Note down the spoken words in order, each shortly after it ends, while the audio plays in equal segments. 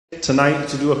tonight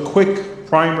to do a quick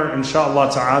primer, inshallah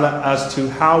ta'ala, as to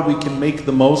how we can make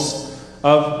the most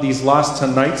of these last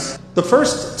 10 nights. The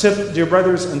first tip, dear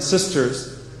brothers and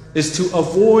sisters, is to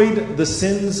avoid the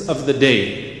sins of the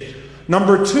day.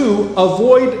 Number 2,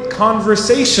 avoid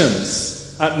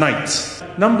conversations at night.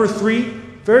 Number 3,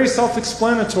 very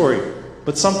self-explanatory,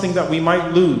 but something that we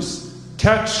might lose: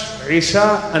 catch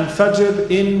Isha and Fajr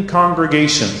in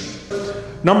congregation.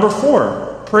 Number 4,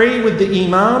 pray with the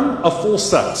Imam a full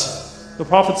set. The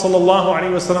Prophet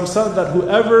ﷺ said that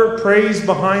whoever prays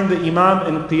behind the Imam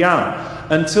in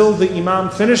Qiyam until the Imam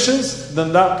finishes,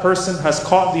 then that person has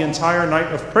caught the entire night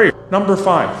of prayer. Number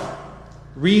 5,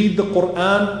 read the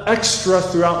Quran extra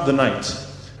throughout the night.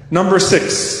 Number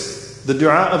 6, the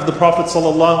dua of the Prophet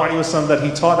ﷺ that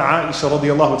he taught Aisha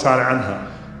radiallahu ta'ala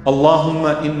anha.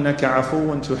 Allahumma innaka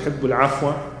afuwan tuhibbul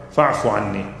afwa fa'fu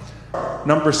anni.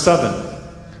 Number 7,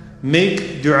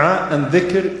 make dua and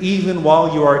dhikr even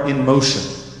while you are in motion.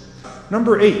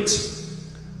 Number 8,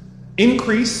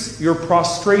 increase your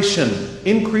prostration,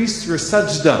 increase your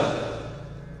sajda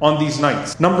on these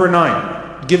nights. Number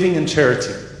 9, giving in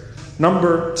charity.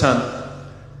 Number 10,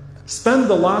 spend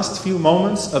the last few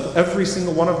moments of every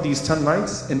single one of these 10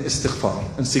 nights in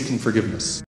istighfar and seeking forgiveness.